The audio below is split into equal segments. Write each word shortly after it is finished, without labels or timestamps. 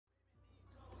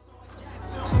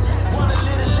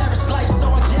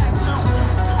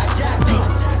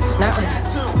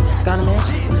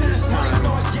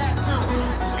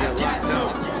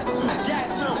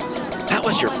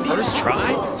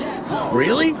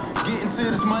Really? Getting to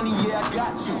this money, yeah, I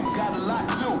got you. Got a lot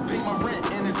too. Pay my rent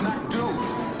and it's not due.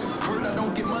 Heard I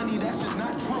don't get money, that's just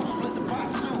not true. Split the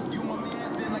pot too. You my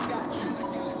man, then I got you.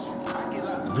 I get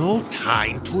lots of No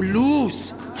time to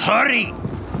lose. Hurry!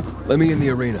 Let me in the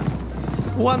arena.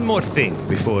 One more thing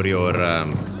before you're,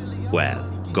 well,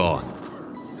 gone.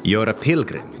 You're a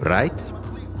pilgrim, right?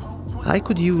 I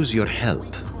could use your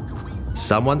help.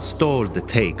 Someone stole the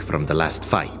take from the last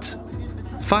fight.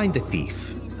 Find the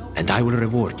thief, and I will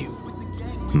reward you.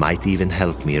 Might even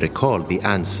help me recall the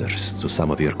answers to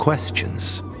some of your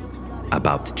questions.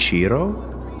 About Chiro,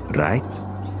 right?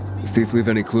 The thief leave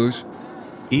any clues?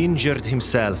 Injured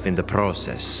himself in the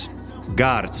process.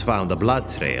 Guards found a blood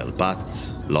trail,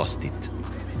 but lost it.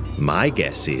 My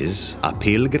guess is a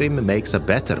pilgrim makes a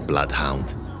better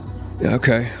bloodhound.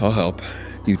 Okay, I'll help.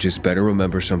 You just better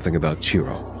remember something about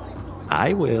Chiro.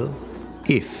 I will,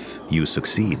 if you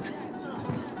succeed.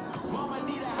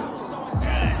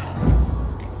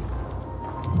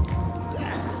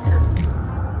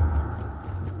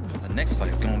 The next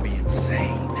fight's gonna be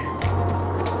insane.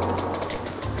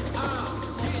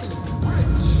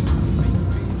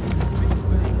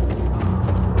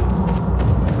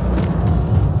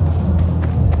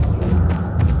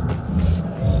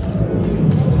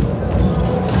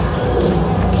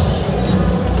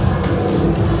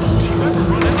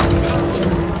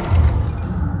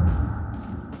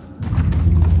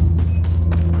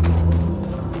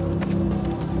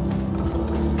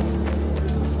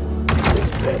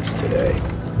 today.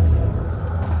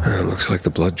 Looks like the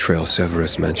blood trail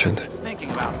Severus mentioned.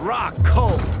 Thinking about rock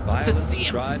cold. To see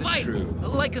him fight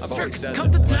like a circus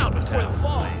come to town before the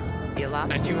fall.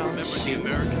 And you remember the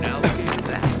American alligator?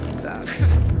 That sucks.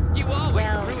 You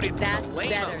always rooted that's for the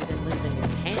better lamos. than losing your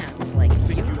pants like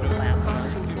you did last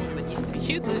month. But used to be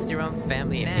you'd lose your own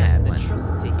family and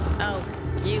atrocity. Oh,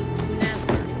 you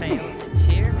never fail to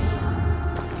cheer me.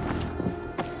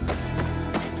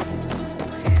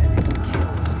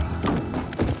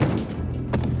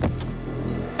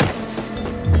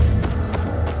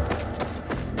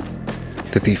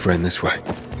 The thief ran this way.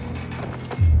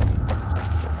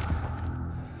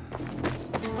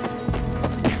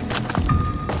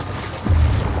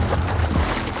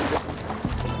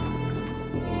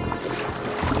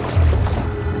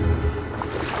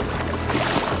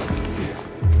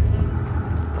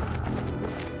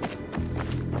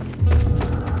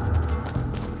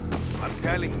 I'm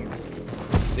telling you,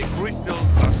 the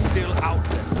crystals are still out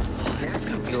there.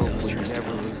 Joke would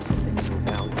never lose something so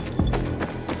valuable.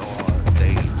 Or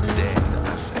they dead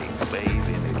as a babe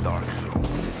in a dark soul.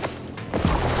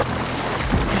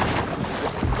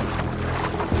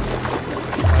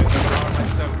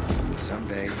 Some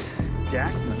days,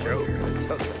 Jack and Joe could have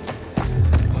took it.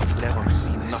 I've never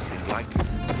seen nothing like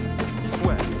it.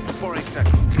 Swear, for a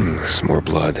second. Some more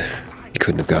blood. He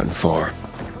couldn't have gotten far.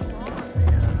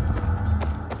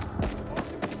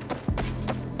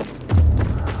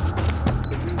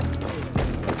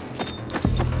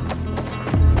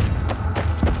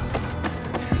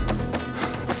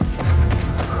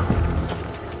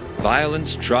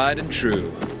 Violence tried and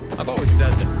true. I've always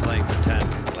said that playing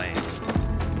pretend is lame.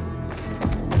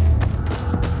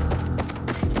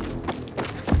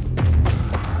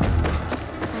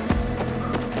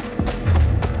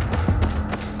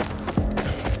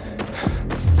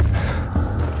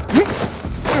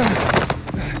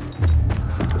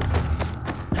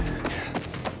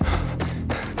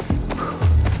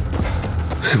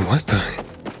 What the?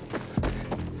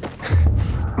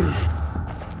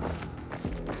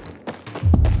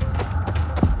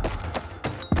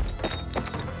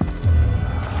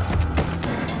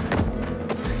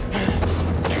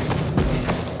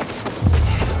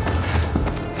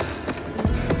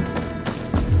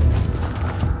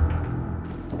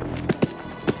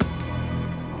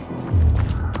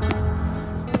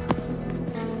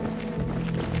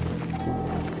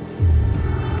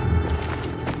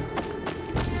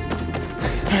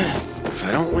 If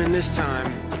I don't win this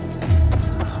time,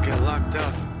 I'll get locked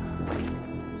up.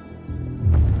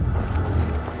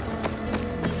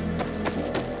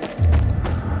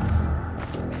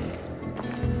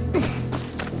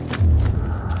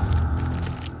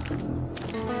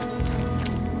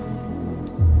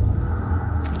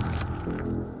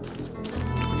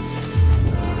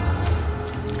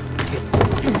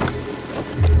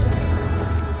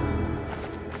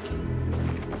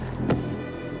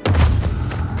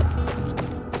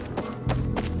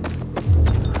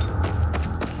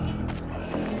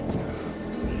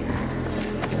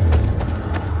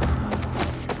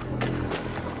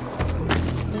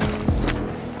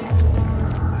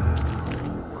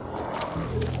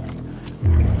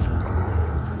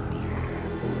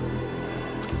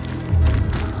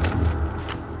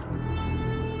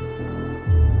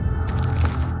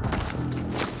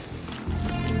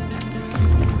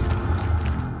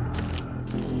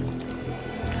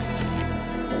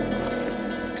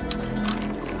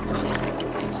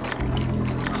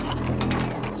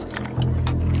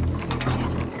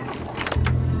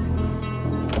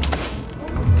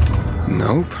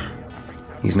 Nope.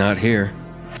 He's not here.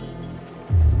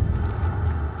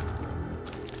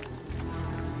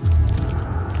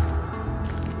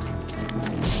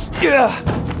 Yeah.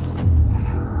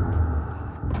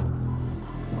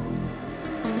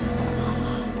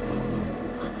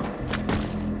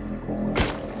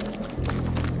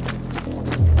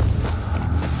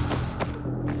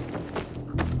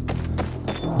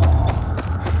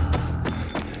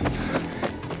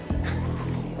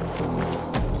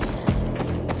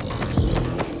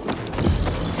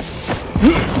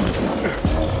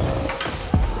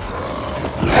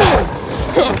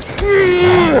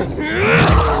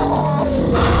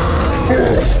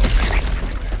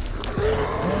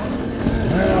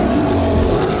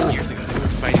 Years ago, they were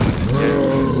fighting to the death.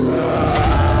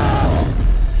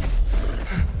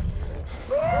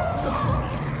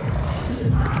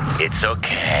 It's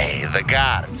okay. The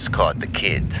guards caught the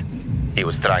kid. He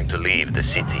was trying to leave the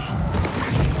city.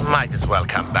 Might as well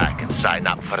come back and sign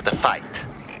up for the fight.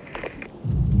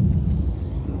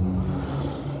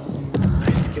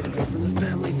 Nice to get away from the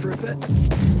family for a bit.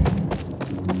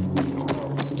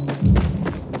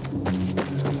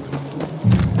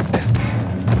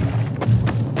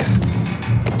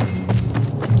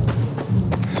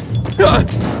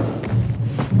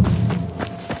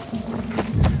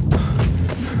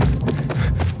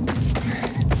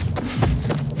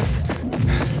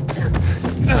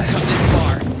 Come this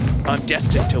far. I'm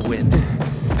destined to win.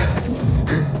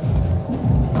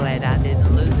 Glad I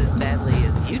didn't lose as badly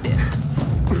as you did.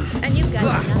 And you've got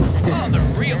nothing. Oh, the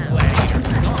real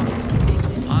gladiator's gone.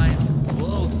 I'm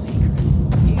Glow Seeker.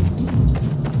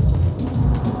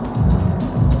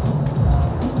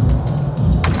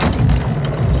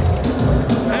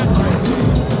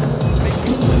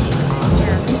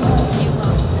 You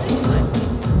lost what, 3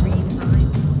 times?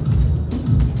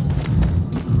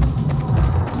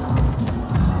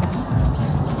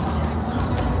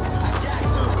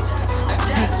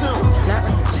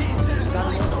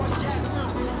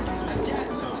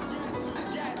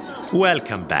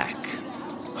 Welcome back.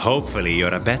 Hopefully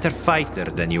you're a better fighter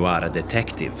than you are a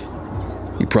detective.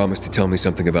 You promised to tell me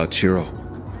something about Chiro.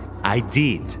 I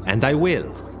did, and I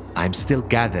will. I'm still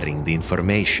gathering the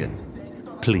information.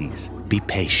 Please, be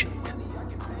patient.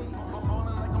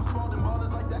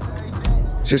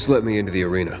 Just let me into the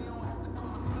arena.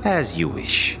 As you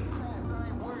wish.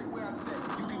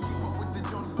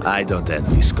 I don't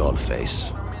envy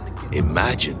Skullface.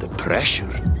 Imagine the pressure.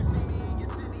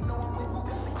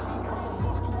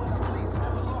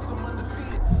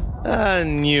 I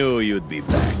knew you'd be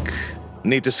back.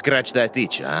 Need to scratch that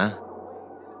itch, huh?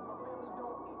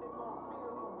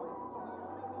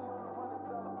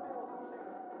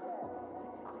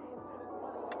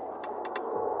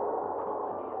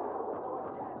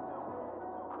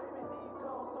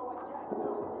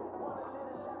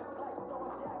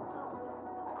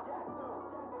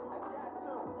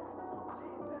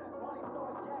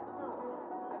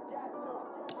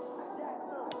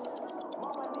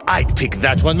 I'd pick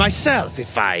that one myself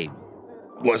if I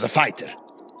was a fighter.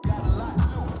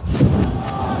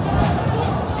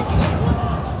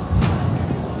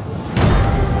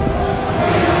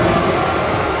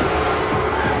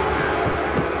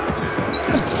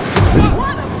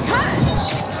 What a punch!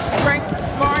 Strength,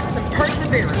 smarts, and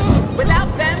perseverance.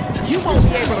 Without them, you won't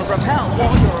be able to repel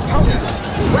all your opponents.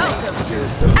 Welcome to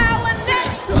our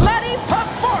next bloody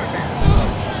performance.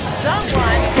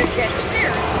 Someone could get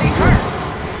seriously hurt.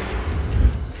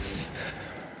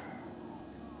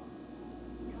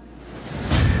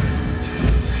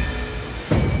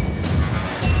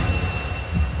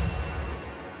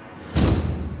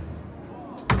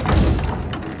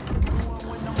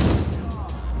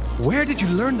 Where did you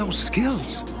learn those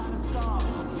skills?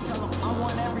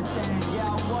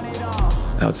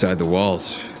 Outside the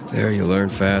walls. There you learn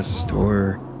fast,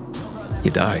 or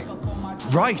you die.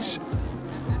 Right.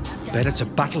 Bet it's a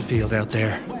battlefield out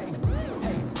there.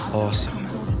 Awesome.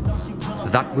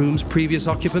 That room's previous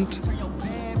occupant?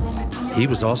 He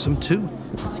was awesome too.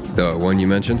 The one you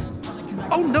mentioned?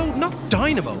 Oh no, not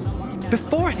Dynamo.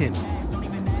 Before him.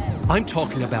 I'm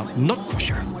talking about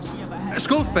Nutcrusher.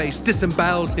 Skullface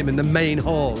disemboweled him in the main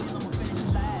hall.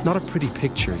 Not a pretty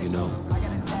picture, you know.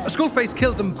 Skullface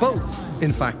killed them both,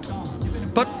 in fact.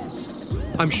 But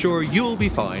I'm sure you'll be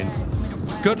fine.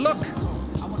 Good luck.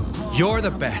 You're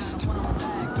the best.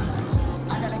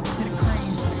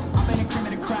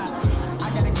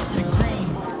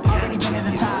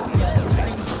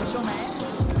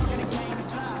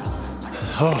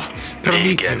 Oh,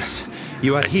 Prometheus,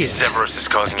 you are here. Severus is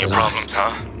causing you problems,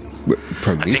 huh?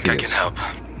 Prometheus? I think I can help.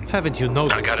 Haven't you I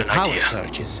noticed got the an power idea.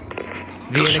 surges?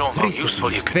 The You'll show 'em how electricity useful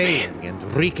is you can be. failing and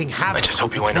wreaking havoc. I just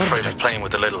hope you with ain't the afraid of tournament. playing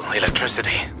with a little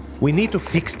electricity. We need to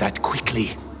fix that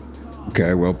quickly.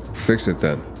 Okay, well, fix it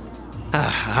then.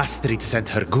 Astrid sent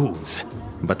her goons,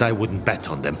 but I wouldn't bet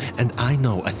on them, and I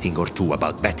know a thing or two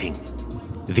about betting.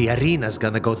 The arena's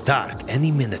gonna go dark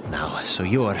any minute now, so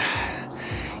you're,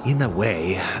 in a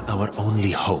way, our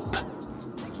only hope.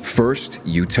 First,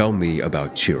 you tell me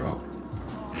about Chiro.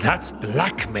 That's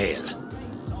blackmail.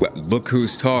 Well, look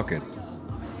who's talking.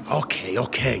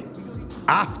 Okay.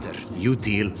 After you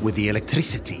deal with the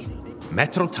electricity,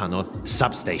 Metro Tunnel,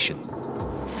 substation.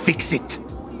 Fix it.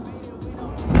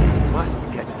 Must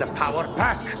get the power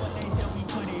back.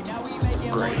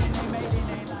 Great. I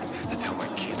have to tell my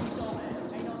kid.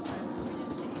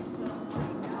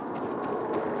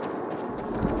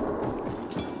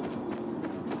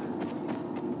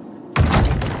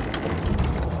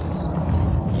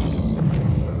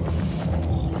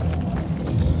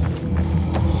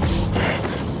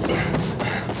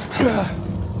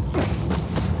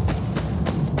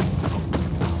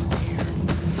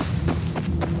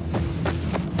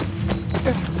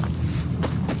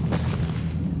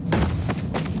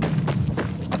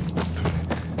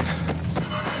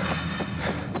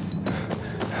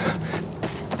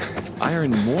 I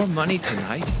earned more money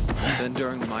tonight than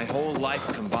during my whole life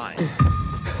combined.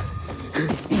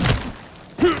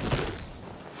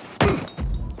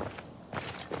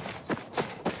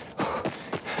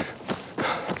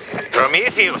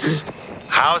 Prometheus,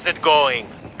 how's it going?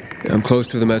 I'm close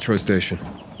to the metro station.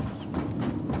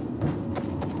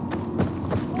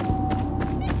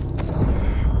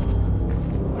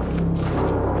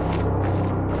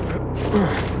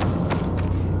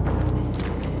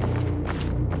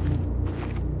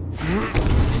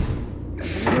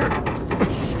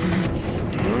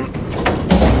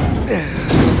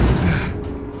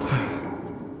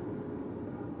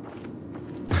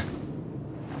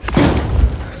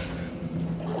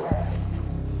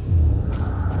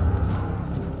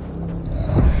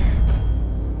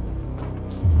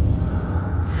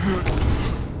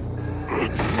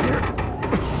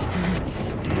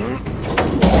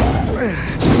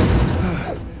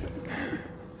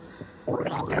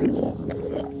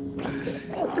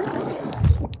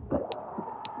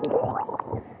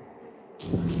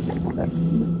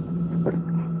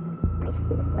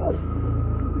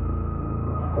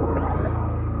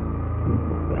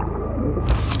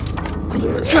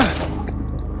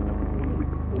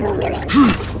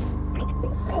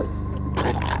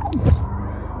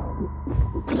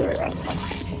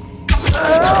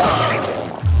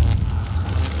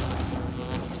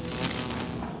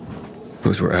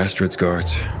 Those were Astrid's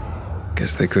guards.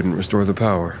 Guess they couldn't restore the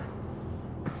power.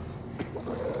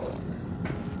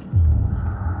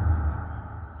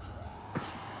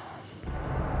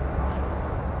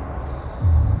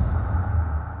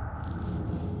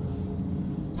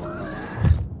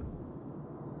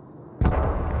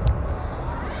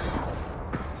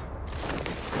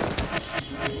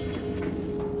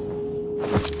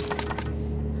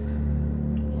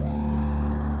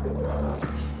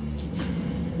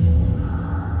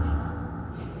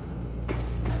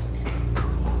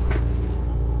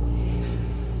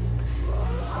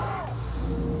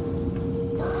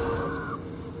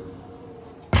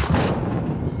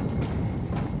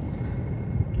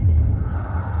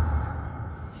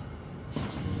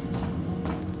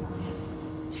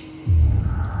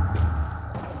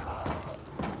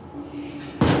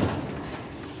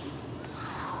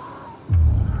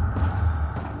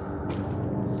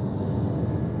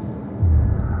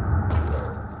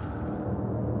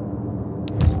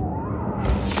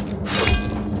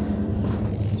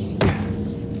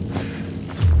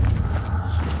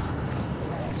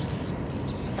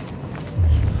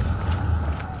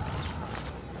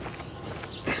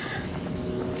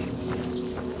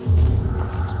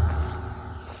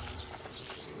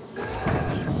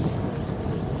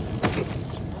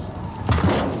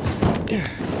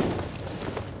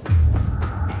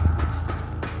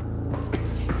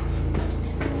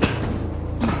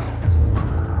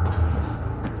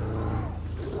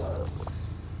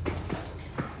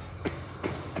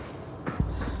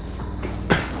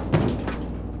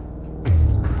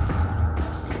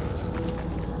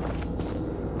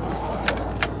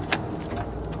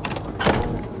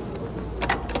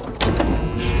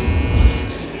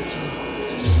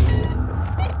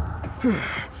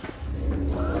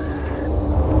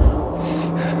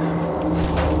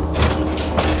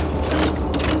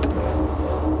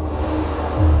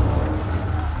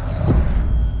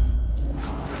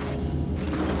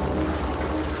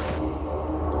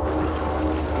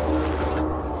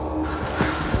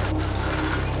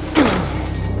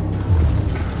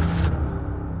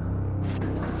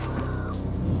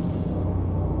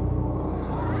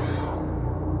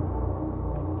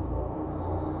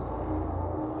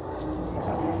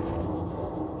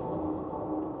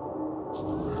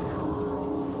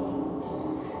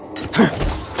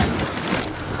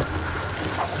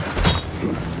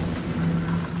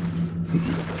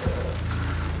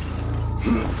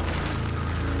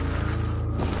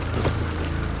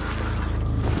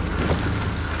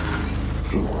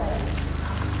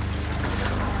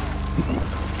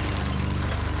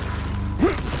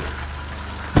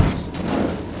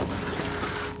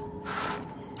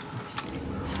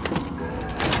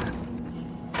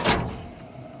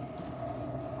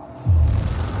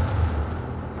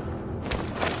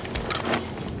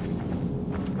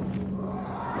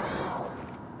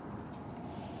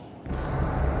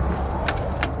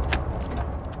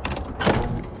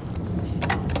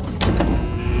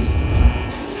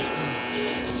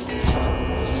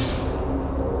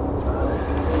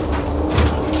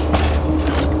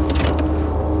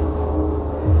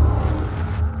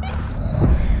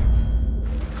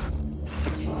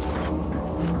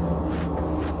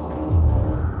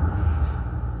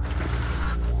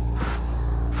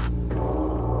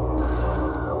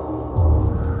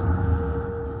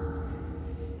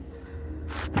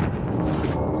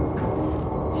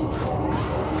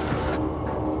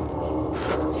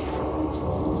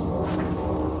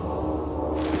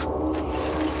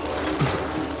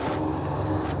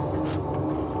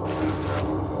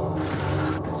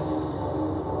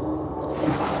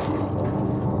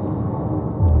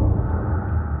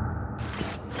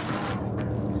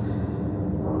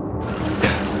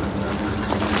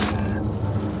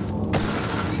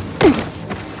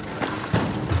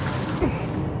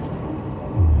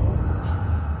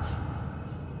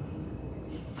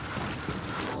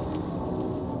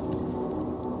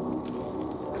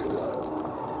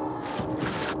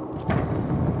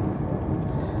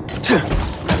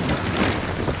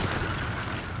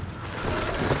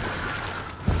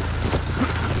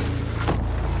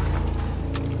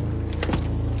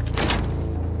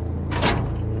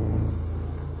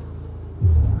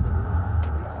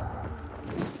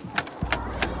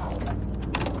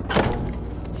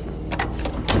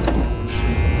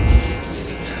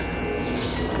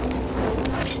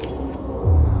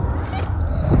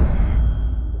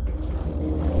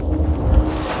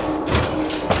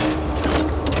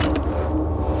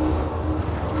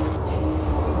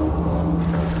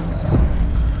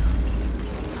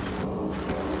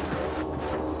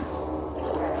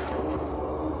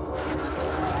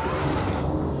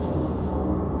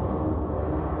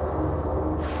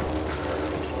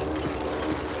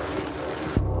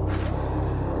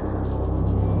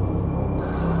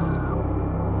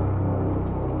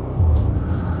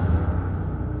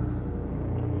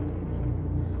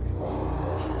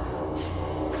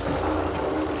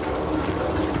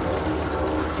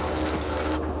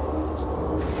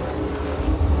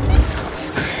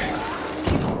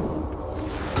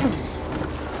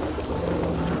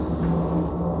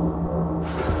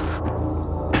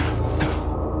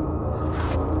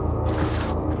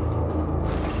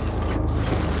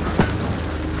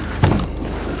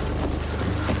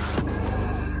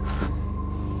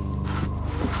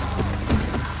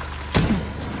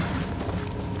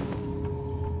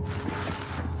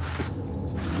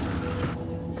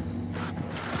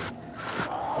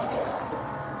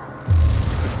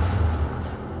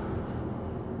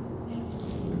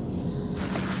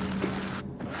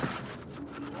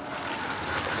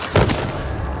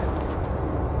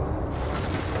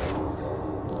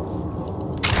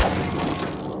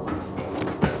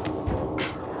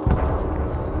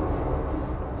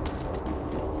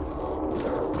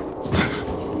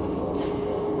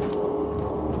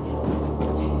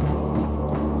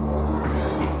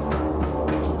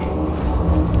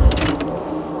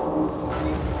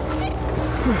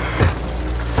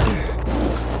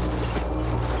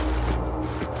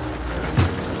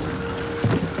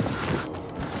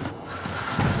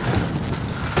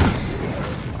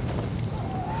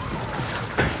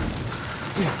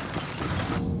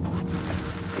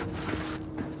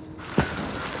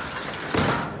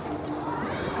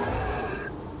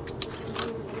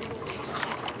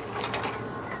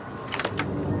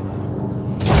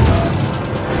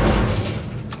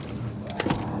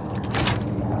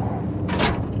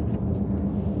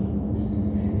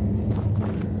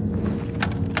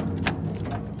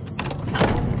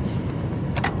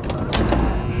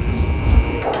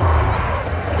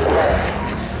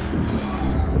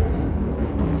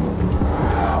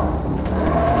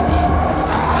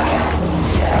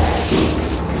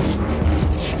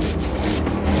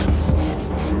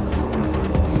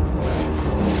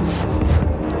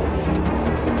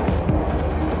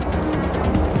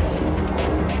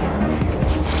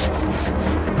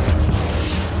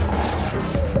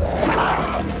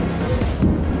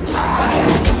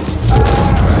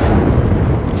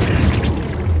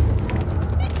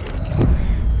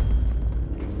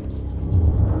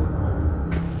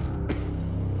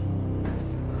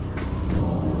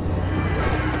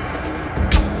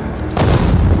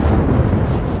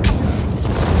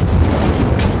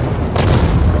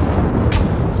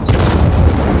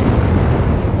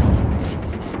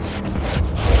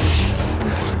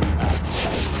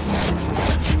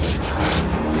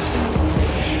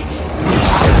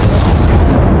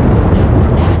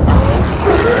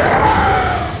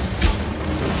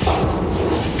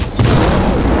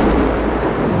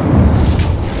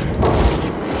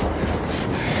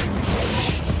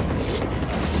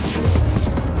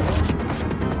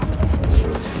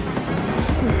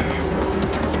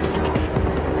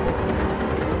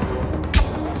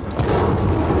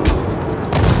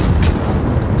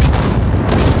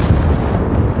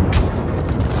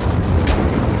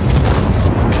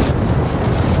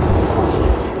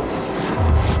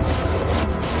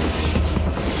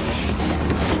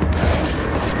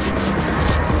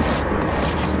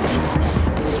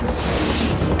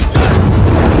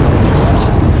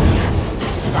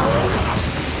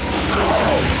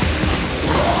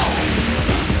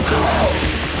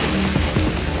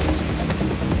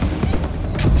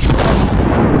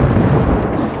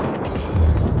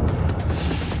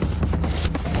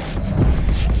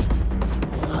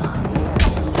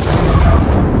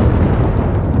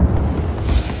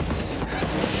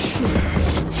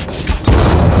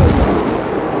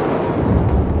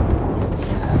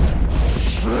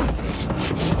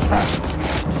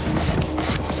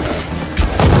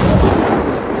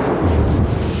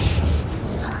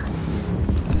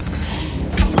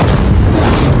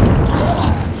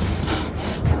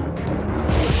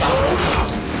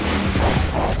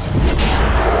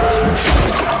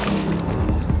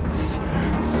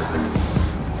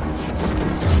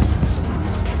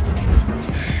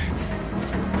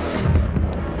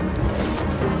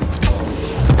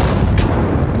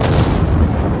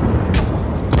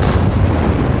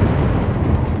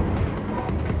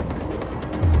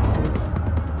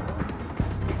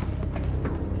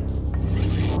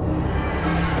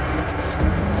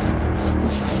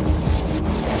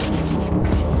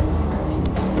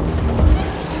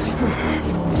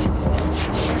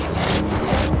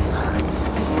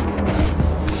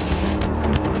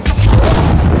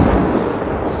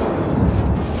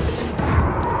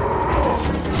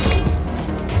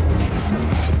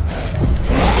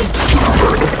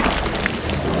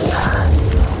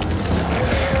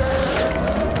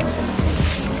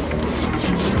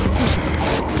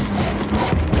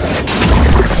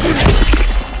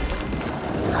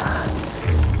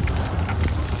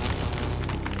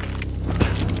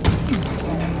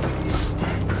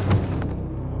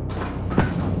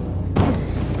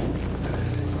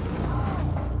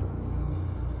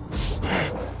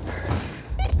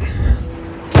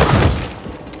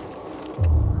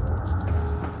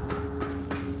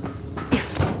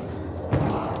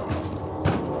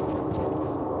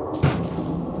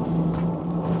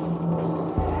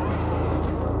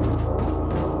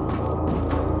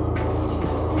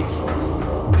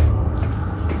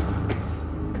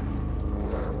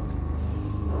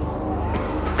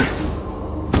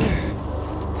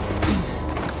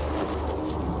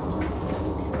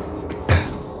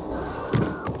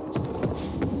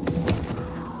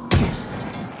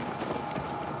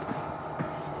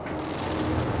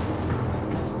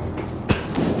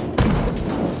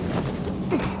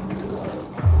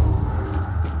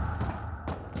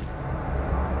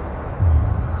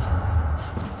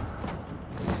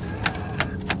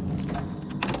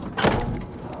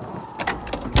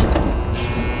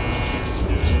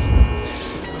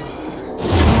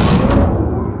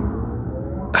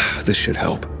 This should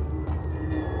help.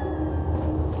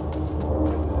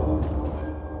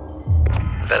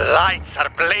 The lights are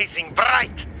blazing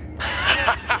bright!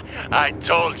 I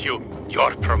told you,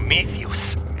 you're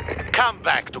Prometheus. Come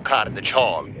back to Carnage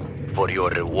Hall for your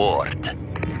reward.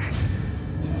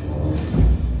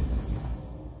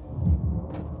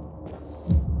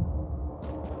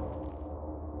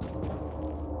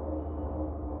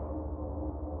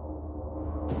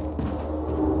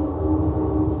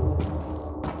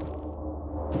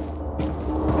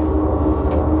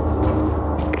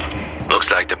 Looks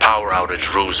like the power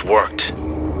outage ruse worked.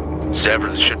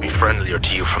 Severus should be friendlier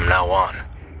to you from now on.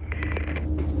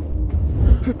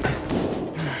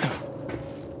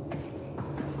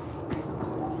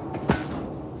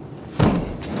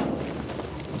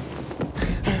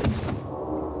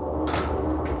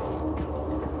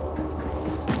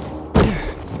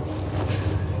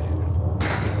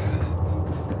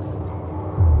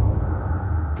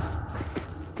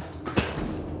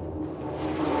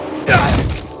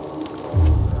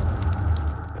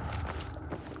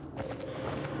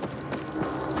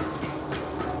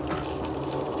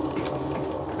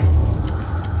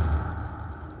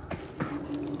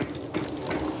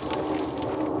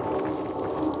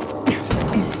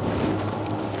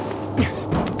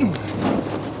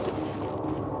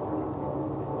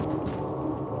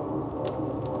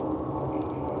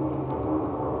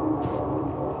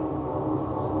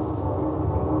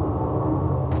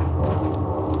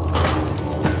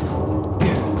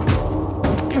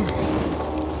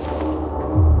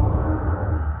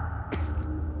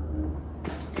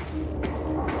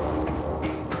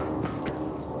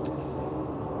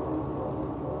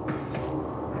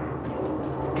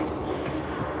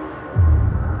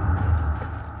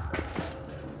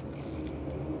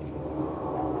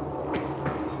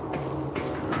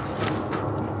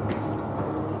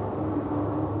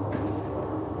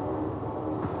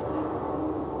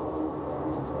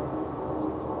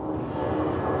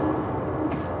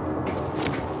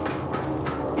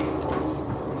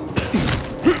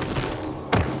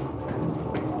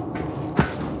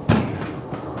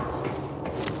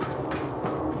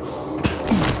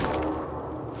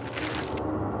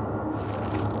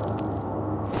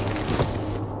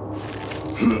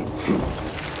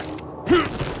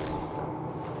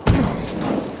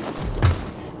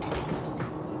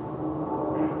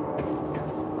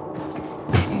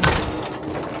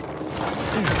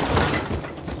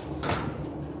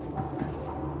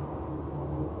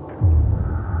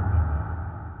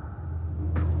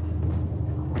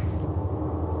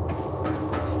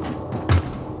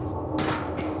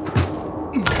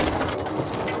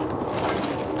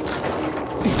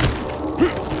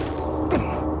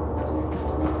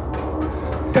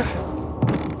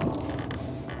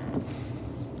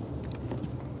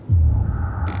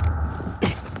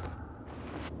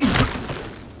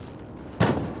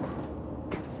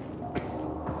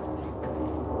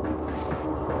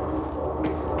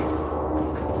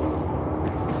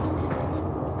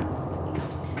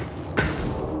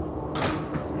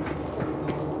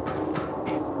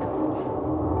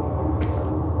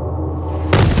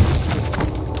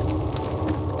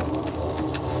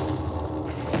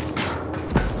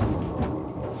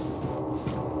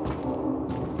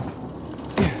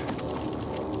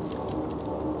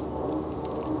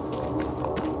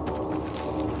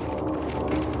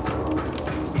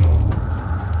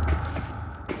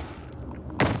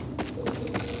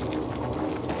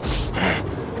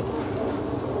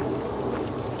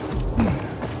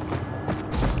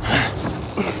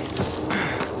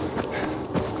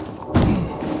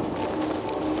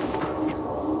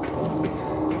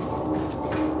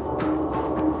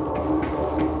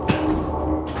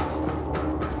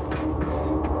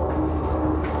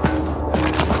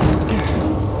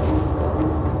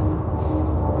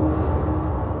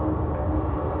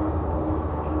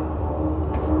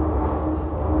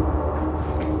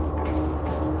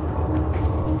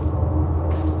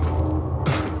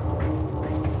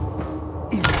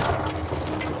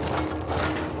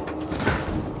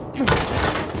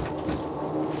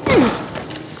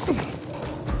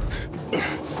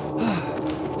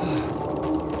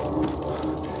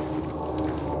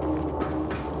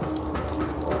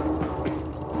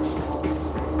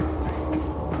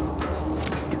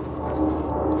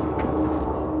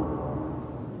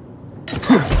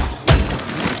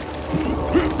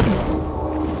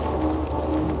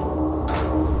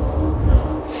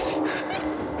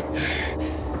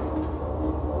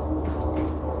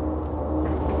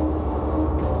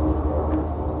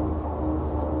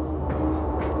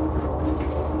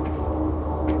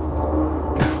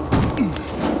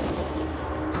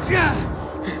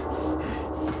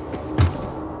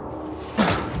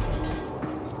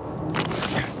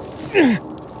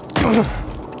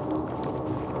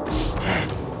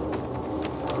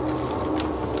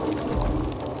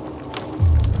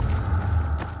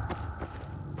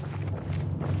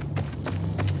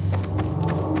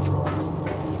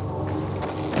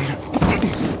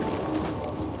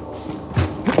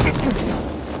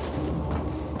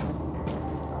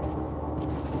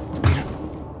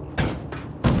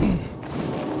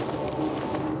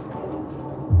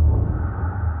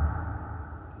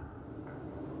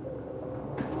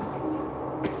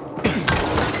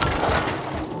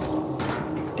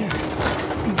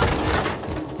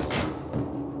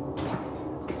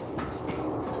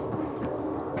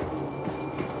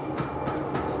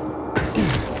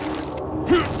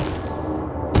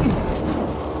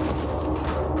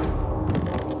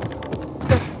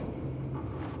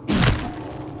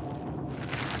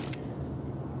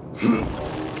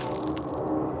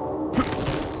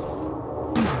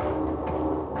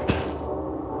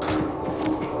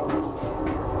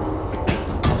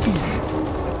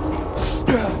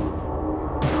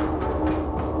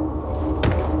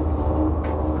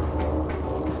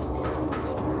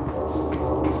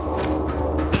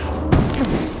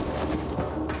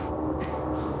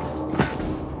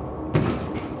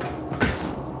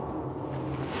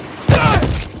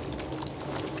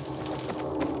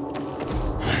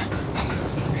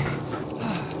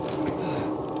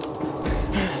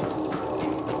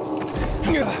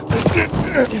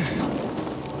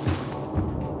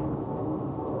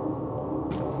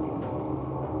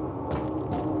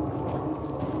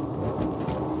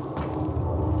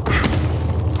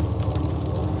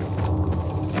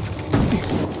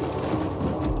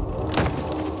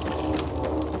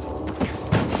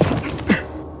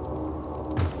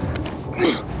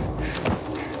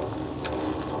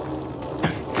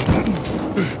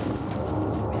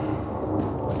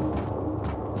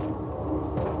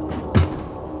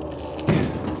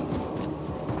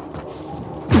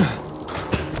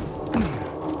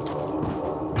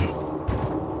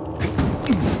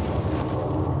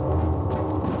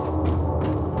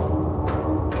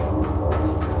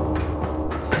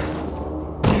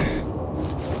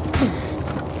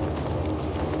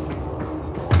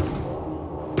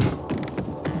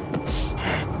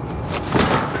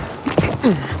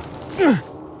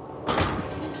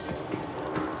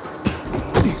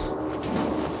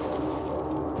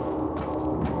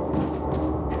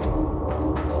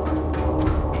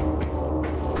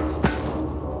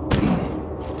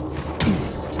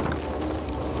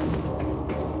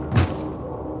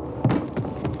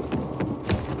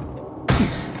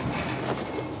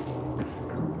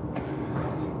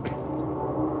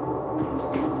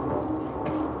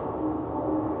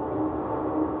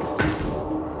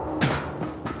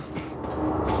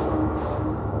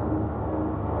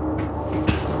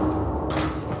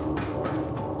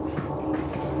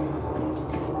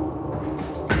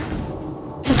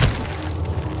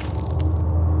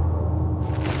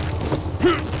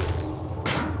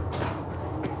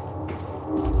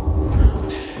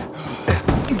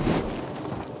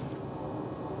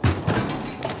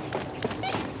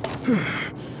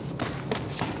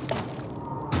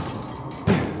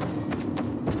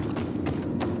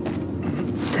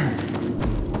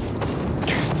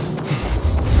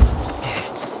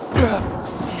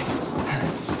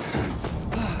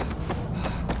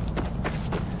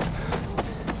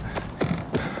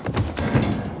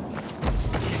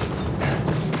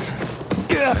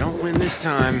 I don't win this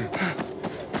time.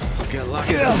 I'll get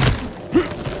locked up.